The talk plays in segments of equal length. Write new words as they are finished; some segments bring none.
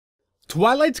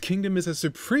Twilight's Kingdom is a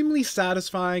supremely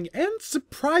satisfying and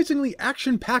surprisingly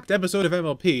action-packed episode of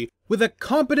MLP, with a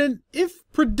competent, if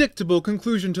predictable,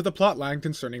 conclusion to the plotline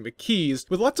concerning the keys,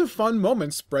 with lots of fun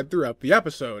moments spread throughout the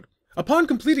episode. Upon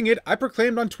completing it, I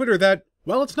proclaimed on Twitter that,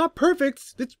 well, it's not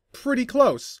perfect, it's pretty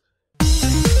close.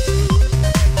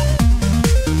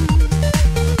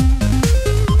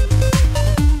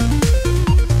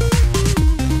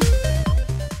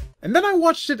 And then I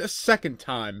watched it a second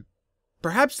time.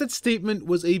 Perhaps that statement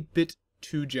was a bit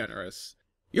too generous.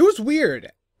 It was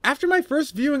weird. After my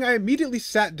first viewing, I immediately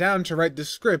sat down to write the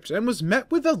script and was met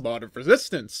with a lot of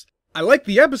resistance. I liked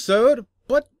the episode,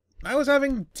 but I was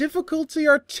having difficulty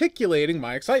articulating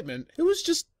my excitement. It was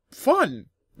just fun.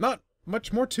 Not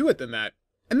much more to it than that.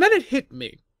 And then it hit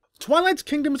me. Twilight's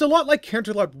Kingdom is a lot like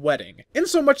Canterlot Wedding, in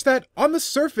so much that, on the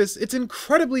surface, it's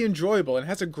incredibly enjoyable and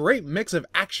has a great mix of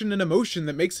action and emotion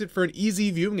that makes it for an easy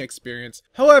viewing experience.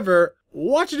 However,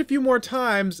 watch it a few more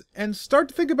times, and start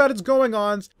to think about its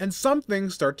going-ons, and some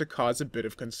things start to cause a bit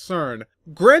of concern.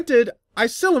 Granted, I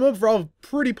still am overall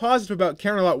pretty positive about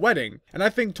Canterlot Wedding, and I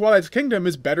think Twilight's Kingdom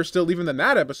is better still even than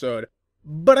that episode.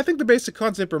 But I think the basic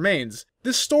concept remains.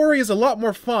 This story is a lot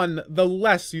more fun the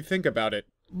less you think about it.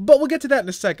 But we'll get to that in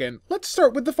a second. Let's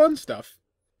start with the fun stuff.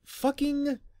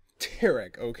 Fucking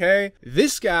Tyrek, okay?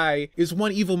 This guy is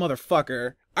one evil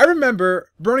motherfucker. I remember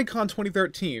BronyCon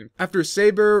 2013, after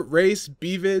Saber, Race,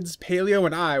 Beavids, Paleo,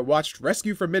 and I watched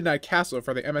Rescue from Midnight Castle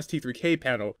for the MST3K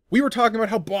panel. We were talking about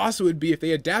how boss it would be if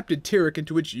they adapted Tyrek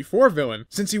into a G4 villain,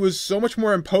 since he was so much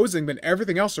more imposing than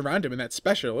everything else around him in that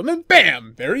special, and then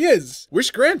BAM! There he is!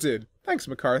 Wish granted! Thanks,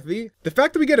 McCarthy. The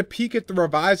fact that we get a peek at the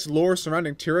revised lore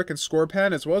surrounding Tyrek and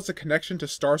Scorpan, as well as the connection to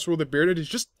Starswirl the Bearded, is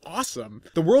just awesome.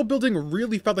 The world building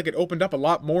really felt like it opened up a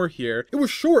lot more here. It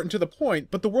was short and to the point,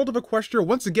 but the world of Equestria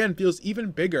once again feels even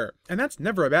bigger, and that's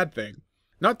never a bad thing.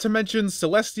 Not to mention,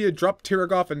 Celestia dropped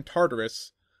Tyrek off in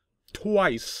Tartarus.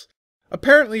 Twice.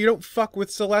 Apparently you don't fuck with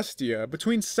Celestia.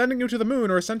 Between sending you to the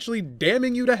moon or essentially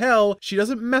damning you to hell, she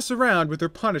doesn't mess around with her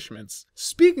punishments.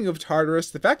 Speaking of Tartarus,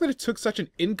 the fact that it took such an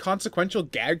inconsequential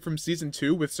gag from Season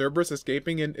 2 with Cerberus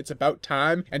escaping in It's About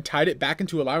Time and tied it back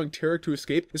into allowing Tyrek to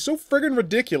escape is so friggin'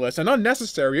 ridiculous and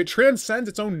unnecessary it transcends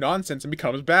its own nonsense and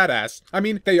becomes badass. I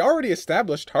mean, they already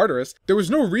established Tartarus. There was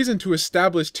no reason to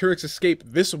establish Tyrek's escape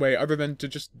this way other than to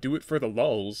just do it for the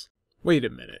lulz. Wait a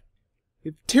minute.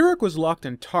 If Tyrek was locked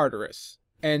in Tartarus,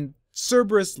 and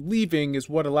Cerberus leaving is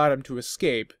what allowed him to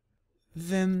escape,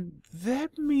 then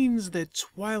that means that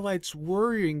Twilight's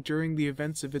worrying during the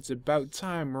events of It's About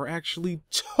Time were actually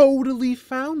totally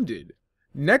founded.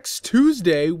 Next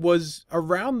Tuesday was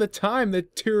around the time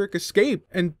that Tyrek escaped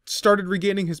and started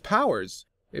regaining his powers.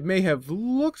 It may have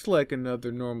looked like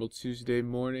another normal Tuesday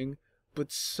morning,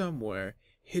 but somewhere,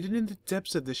 hidden in the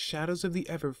depths of the shadows of the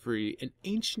Everfree, an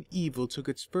ancient evil took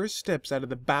its first steps out of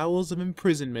the bowels of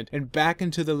imprisonment and back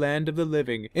into the land of the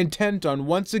living, intent on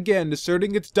once again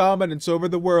asserting its dominance over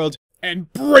the world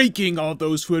and breaking all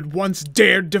those who had once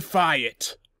dared defy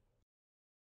it.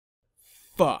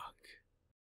 Fuck.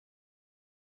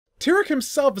 Tyrek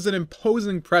himself is an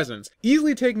imposing presence,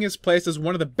 easily taking his place as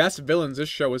one of the best villains this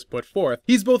show has put forth.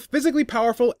 He's both physically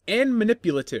powerful and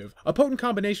manipulative, a potent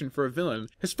combination for a villain.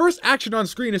 His first action on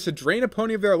screen is to drain a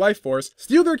pony of their life force,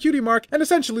 steal their cutie mark, and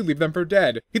essentially leave them for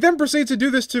dead. He then proceeds to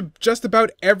do this to just about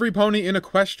every pony in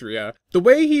Equestria. The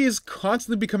way he is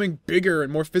constantly becoming bigger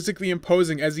and more physically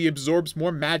imposing as he absorbs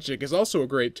more magic is also a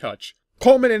great touch,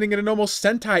 culminating in an almost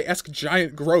Sentai-esque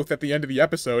giant growth at the end of the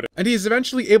episode, and he is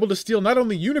eventually able to steal not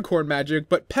only unicorn magic,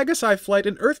 but Pegasi flight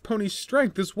and Earth Pony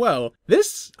strength as well.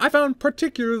 This I found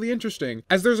particularly interesting,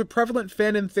 as there's a prevalent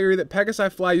fanon theory that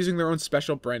Pegasi fly using their own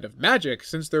special brand of magic,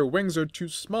 since their wings are too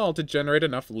small to generate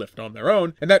enough lift on their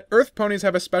own, and that Earth Ponies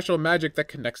have a special magic that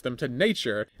connects them to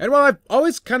nature. And while I've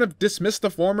always kind of dismissed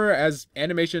the former as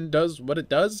animation does what it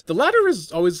does, the latter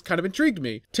has always kind of intrigued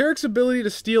me. Tyrek's ability to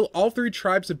steal all three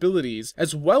tribes' abilities,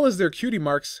 as well as their cutie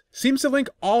marks, seems to link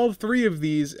all three of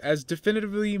these as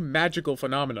definitively magical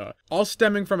phenomena, all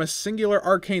stemming from a singular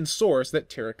arcane source that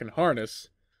Tyrek can harness.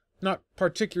 Not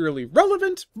particularly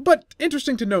relevant, but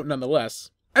interesting to note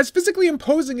nonetheless. As physically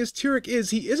imposing as Tyrek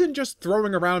is, he isn't just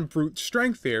throwing around brute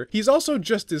strength here, he's also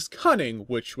just as cunning,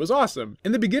 which was awesome.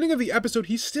 In the beginning of the episode,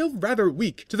 he's still rather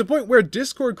weak, to the point where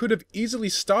Discord could have easily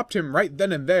stopped him right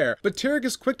then and there, but Tyrek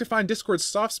is quick to find Discord's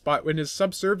soft spot in his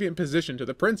subservient position to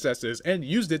the princesses, and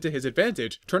used it to his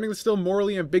advantage, turning the still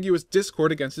morally ambiguous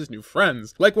Discord against his new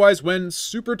friends. Likewise, when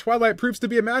Super Twilight proves to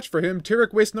be a match for him,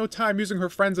 Tyrek wastes no time using her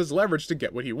friends as leverage to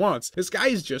get what he wants. This guy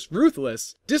is just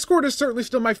ruthless. Discord is certainly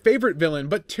still my favorite villain,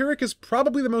 but but Tyrek is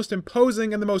probably the most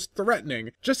imposing and the most threatening,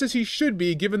 just as he should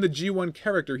be given the G1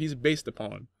 character he's based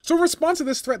upon. So in response to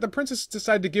this threat, the princesses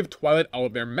decide to give Twilight all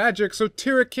of their magic so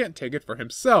Tyrek can't take it for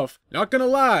himself. Not gonna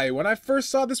lie, when I first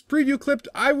saw this preview clip,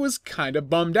 I was kinda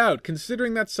bummed out,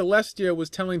 considering that Celestia was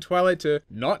telling Twilight to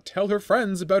not tell her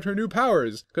friends about her new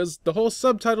powers, cause the whole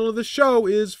subtitle of the show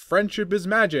is Friendship is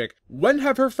Magic. When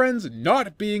have her friends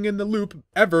not being in the loop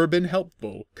ever been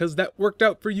helpful? Cause that worked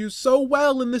out for you so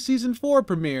well in the season 4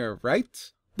 premiere,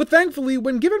 right? But thankfully,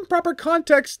 when given proper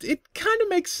context, it kinda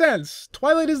makes sense.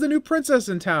 Twilight is the new princess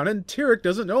in town, and Tyrek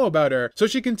doesn't know about her, so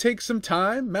she can take some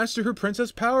time, master her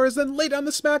princess powers, then lay down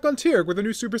the smack on Tyrek with a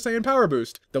new Super Saiyan power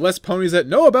boost. The less ponies that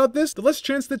know about this, the less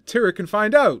chance that Tyrek can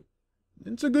find out.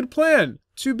 It's a good plan.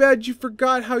 Too bad you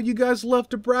forgot how you guys love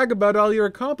to brag about all your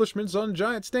accomplishments on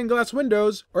giant stained glass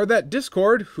windows, or that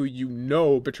Discord, who you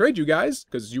know betrayed you guys,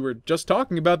 because you were just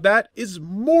talking about that, is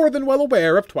more than well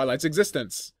aware of Twilight's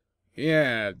existence.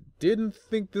 Yeah, didn't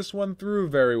think this one through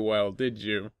very well, did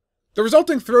you? The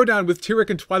resulting throwdown with Tyrek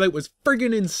and Twilight was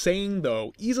friggin' insane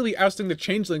though, easily ousting the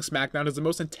Changeling smackdown as the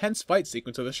most intense fight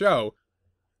sequence of the show.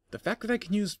 The fact that I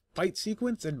can use fight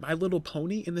sequence and My Little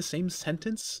Pony in the same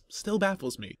sentence still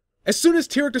baffles me. As soon as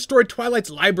Tyrek destroyed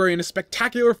Twilight's library in a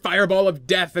spectacular fireball of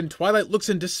death, and Twilight looks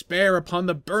in despair upon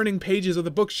the burning pages of the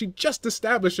book she just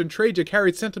established and Traja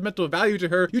carried sentimental value to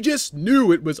her, you just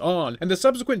knew it was on, and the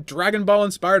subsequent Dragon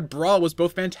Ball-inspired brawl was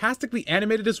both fantastically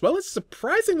animated as well as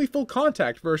surprisingly full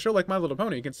contact for a show like My Little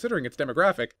Pony, considering its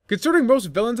demographic. Considering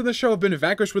most villains in the show have been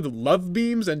vanquished with love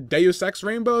beams and Deus Ex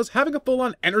rainbows, having a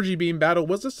full-on energy beam battle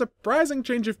was a surprising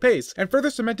change of pace, and further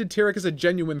cemented Tyrek as a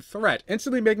genuine threat,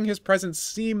 instantly making his presence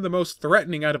seem the most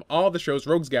threatening out of all the show's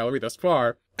rogues gallery thus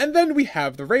far. And then we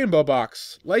have the Rainbow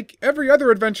Box. Like every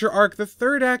other adventure arc, the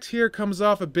third act here comes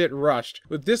off a bit rushed,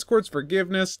 with Discord's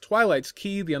forgiveness, Twilight's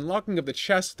key, the unlocking of the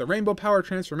chest, the rainbow power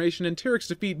transformation, and Tyrek's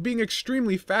defeat being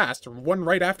extremely fast, one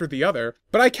right after the other.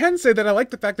 But I can say that I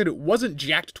like the fact that it wasn't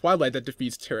jacked Twilight that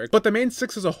defeats Tyrek, but the main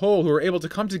six as a whole who are able to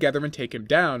come together and take him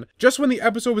down. Just when the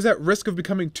episode was at risk of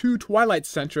becoming too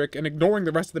Twilight-centric and ignoring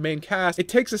the rest of the main cast, it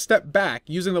takes a step back,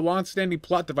 using the long-standing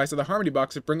plot device of the Harmony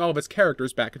Box to bring all of its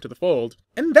characters back into the fold.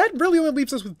 And that really only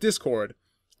leaves us with Discord.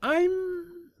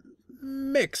 I'm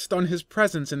mixed on his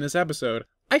presence in this episode.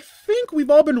 I think we've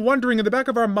all been wondering in the back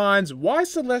of our minds why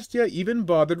Celestia even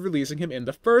bothered releasing him in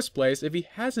the first place if he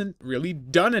hasn't really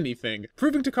done anything,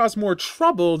 proving to cause more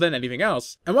trouble than anything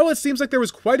else. And while it seems like there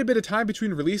was quite a bit of time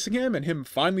between releasing him and him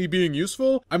finally being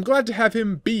useful, I'm glad to have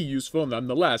him be useful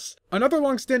nonetheless. Another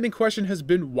long-standing question has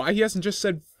been why he hasn't just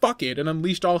said fuck it and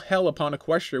unleashed all hell upon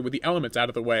Equestria with the elements out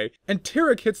of the way. And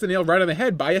Tyrek hits the nail right on the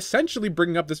head by essentially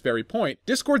bringing up this very point.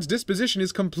 Discord's disposition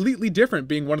is completely different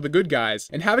being one of the good guys,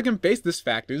 and having him face this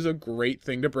fact is a great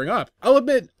thing to bring up. I'll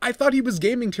admit, I thought he was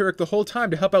gaming Tyrek the whole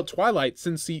time to help out Twilight,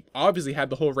 since he obviously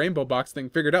had the whole Rainbow Box thing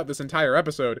figured out this entire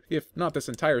episode, if not this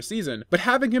entire season. But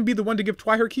having him be the one to give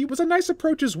Twi her key was a nice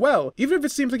approach as well, even if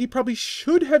it seems like he probably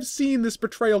should have seen this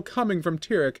betrayal coming from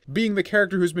Tyrek, being the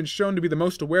character who's been shown to be the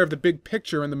most aware of the big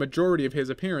picture in the majority of his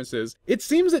appearances. It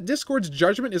seems that Discord's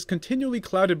judgment is continually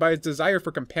clouded by his desire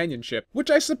for companionship, which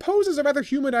I suppose is a rather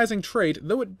humanizing trait,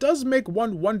 though it does make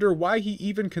one wonder why he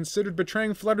even considered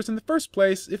betraying Flutters in the first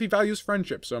place if he values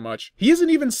friendship so much. He isn't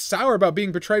even sour about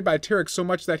being betrayed by Tyrek so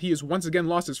much that he has once again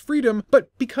lost his freedom,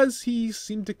 but because he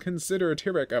seemed to consider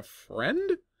Tyrek a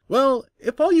friend? Well,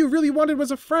 if all you really wanted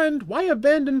was a friend, why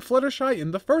abandon Fluttershy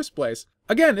in the first place?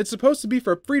 Again, it's supposed to be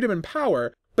for freedom and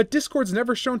power, but Discord's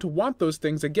never shown to want those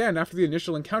things again after the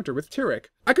initial encounter with Tyrek.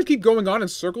 I could keep going on in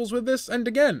circles with this, and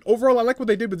again, overall I like what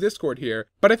they did with Discord here,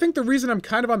 but I think the reason I'm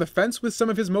kind of on the fence with some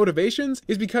of his motivations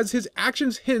is because his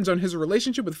actions hinge on his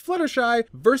relationship with Fluttershy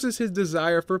versus his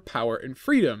desire for power and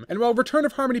freedom. And while Return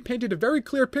of Harmony painted a very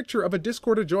clear picture of a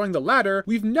Discord enjoying the latter,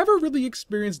 we've never really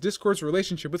experienced Discord's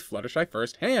relationship with Fluttershy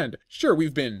firsthand. Sure,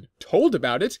 we've been told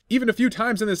about it, even a few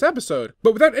times in this episode,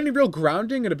 but without any real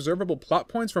grounding and observable plot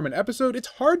points from an episode, it's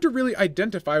hard to really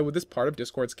identify with this part of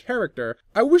Discord's character.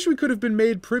 I wish we could have been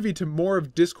made privy to more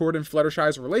of Discord and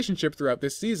Fluttershy's relationship throughout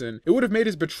this season. It would have made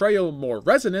his betrayal more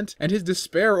resonant, and his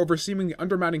despair over seemingly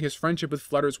undermining his friendship with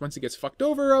Flutters once he gets fucked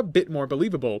over a bit more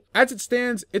believable. As it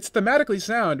stands, it's thematically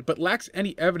sound, but lacks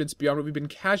any evidence beyond what we've been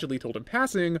casually told in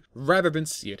passing, rather than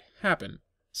see it happen.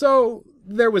 So,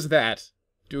 there was that.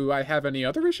 Do I have any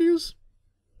other issues?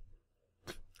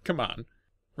 Come on.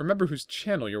 Remember whose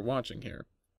channel you're watching here.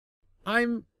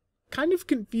 I'm kind of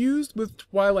confused with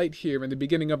Twilight here in the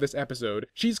beginning of this episode.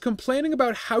 She's complaining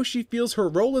about how she feels her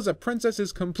role as a princess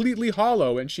is completely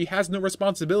hollow and she has no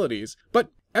responsibilities. But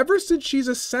Ever since she's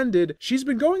ascended, she's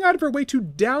been going out of her way to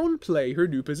downplay her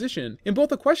new position. In both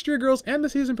Equestria Girls and the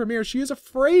season premiere, she is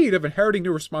afraid of inheriting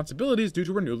new responsibilities due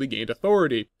to her newly gained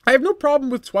authority. I have no problem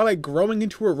with Twilight growing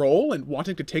into her role and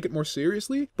wanting to take it more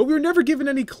seriously, but we were never given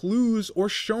any clues or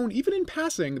shown, even in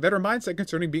passing, that her mindset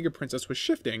concerning being a princess was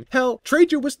shifting. Hell,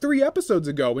 Traja was 3 episodes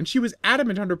ago, and she was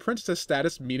adamant on her princess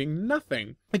status meaning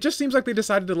nothing. It just seems like they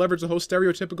decided to leverage the whole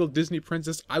stereotypical Disney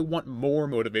princess I want more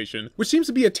motivation, which seems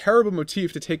to be a terrible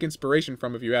motif to take inspiration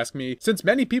from, if you ask me, since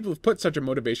many people have put such a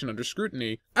motivation under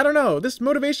scrutiny. I don't know, this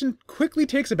motivation quickly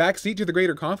takes a backseat to the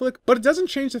greater conflict, but it doesn't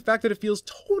change the fact that it feels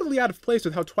totally out of place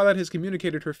with how Twilight has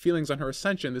communicated her feelings on her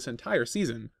ascension this entire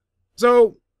season.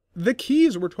 So, the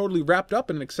keys were totally wrapped up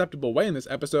in an acceptable way in this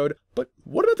episode, but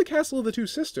what about the Castle of the Two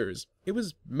Sisters? It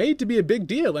was made to be a big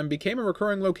deal and became a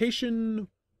recurring location.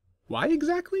 Why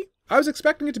exactly? I was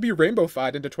expecting it to be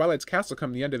rainbow-fied into Twilight's castle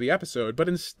come the end of the episode, but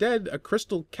instead a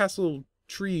crystal castle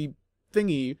tree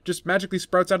thingy just magically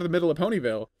sprouts out of the middle of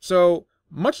Ponyville. So,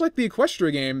 much like the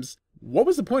Equestria games, what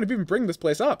was the point of even bringing this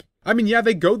place up? I mean, yeah,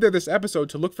 they go there this episode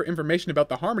to look for information about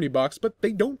the Harmony Box, but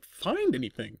they don't find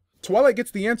anything. Twilight gets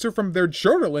the answer from their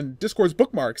journal and Discord's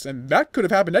bookmarks, and that could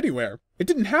have happened anywhere. It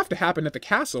didn't have to happen at the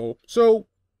castle, so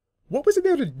what was it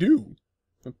there to do?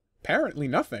 Apparently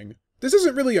nothing. This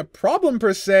isn't really a problem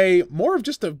per se, more of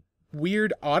just a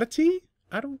weird oddity?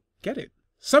 I don't get it.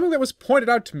 Something that was pointed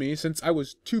out to me, since I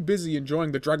was too busy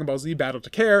enjoying the Dragon Ball Z battle to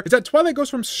care, is that Twilight goes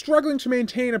from struggling to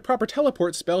maintain a proper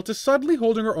teleport spell to suddenly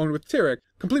holding her own with Tyrek,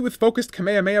 complete with focused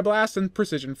Kamehameha blasts and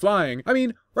precision flying. I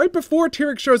mean, right before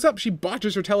Tyrek shows up, she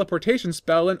botches her teleportation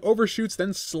spell and overshoots,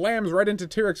 then slams right into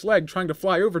Tyrek's leg trying to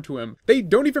fly over to him. They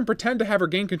don't even pretend to have her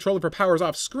gain control of her powers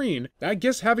off screen. I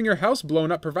guess having your house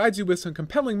blown up provides you with some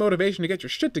compelling motivation to get your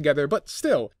shit together, but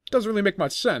still, it doesn't really make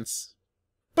much sense.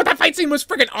 But that fight scene was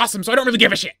freaking awesome, so I don't really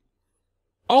give a shit!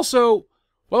 Also,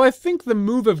 while I think the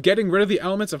move of getting rid of the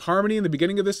elements of harmony in the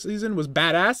beginning of this season was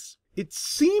badass, it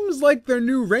seems like their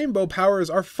new rainbow powers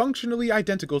are functionally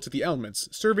identical to the elements,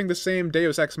 serving the same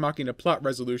Deus Ex Machina plot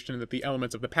resolution that the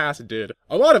elements of the past did.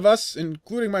 A lot of us,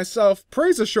 including myself,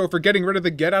 praise the show for getting rid of the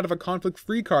get out of a conflict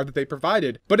free card that they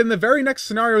provided, but in the very next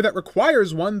scenario that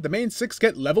requires one, the main 6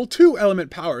 get level 2 element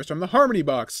powers from the Harmony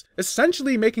Box,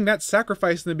 essentially making that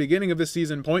sacrifice in the beginning of the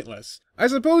season pointless. I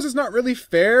suppose it's not really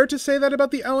fair to say that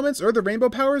about the elements or the rainbow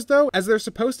powers though, as they're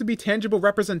supposed to be tangible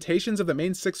representations of the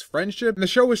main 6 friendship, and the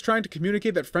show was trying to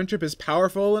communicate that friendship is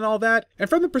powerful and all that, and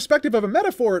from the perspective of a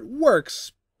metaphor it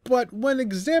works, but when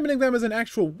examining them as an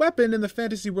actual weapon in the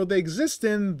fantasy world they exist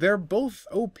in, they're both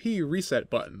OP reset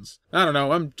buttons. I don't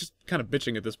know, I'm just kind of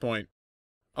bitching at this point.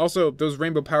 Also, those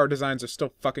rainbow power designs are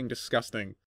still fucking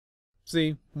disgusting.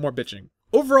 See, more bitching.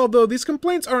 Overall though, these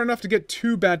complaints aren't enough to get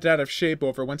too bent out of shape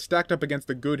over when stacked up against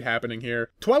the good happening here.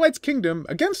 Twilight's kingdom,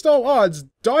 against all odds,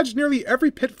 dodged nearly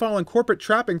every pitfall and corporate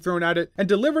trapping thrown at it, and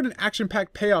delivered an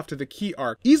action-packed payoff to the key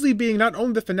arc, easily being not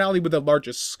only the finale with the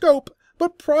largest scope,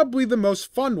 but probably the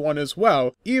most fun one as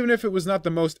well, even if it was not the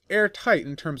most airtight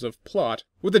in terms of plot.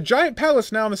 With a giant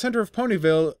palace now in the center of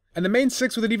Ponyville, and the main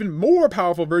 6 with an even more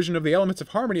powerful version of the elements of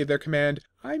harmony at their command,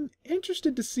 I'm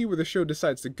interested to see where the show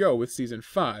decides to go with Season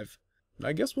 5.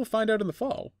 I guess we'll find out in the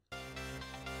fall.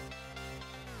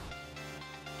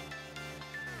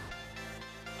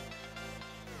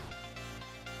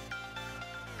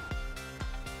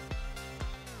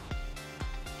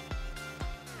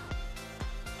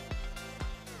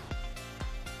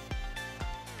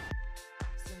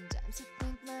 Sometimes I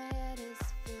think my head is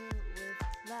filled with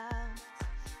clouds,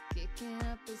 kicking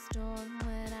up a storm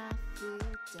when I feel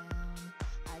down.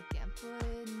 I can't put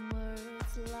it in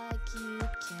words like you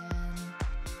can,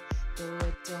 though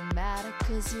it don't matter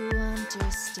cause you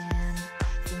understand.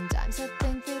 Sometimes I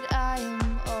think that I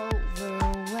am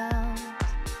overwhelmed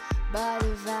by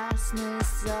the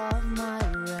vastness of my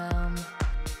realm.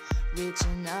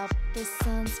 Reaching up, the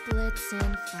sun splits in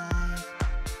 5,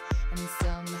 and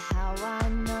somehow I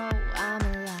know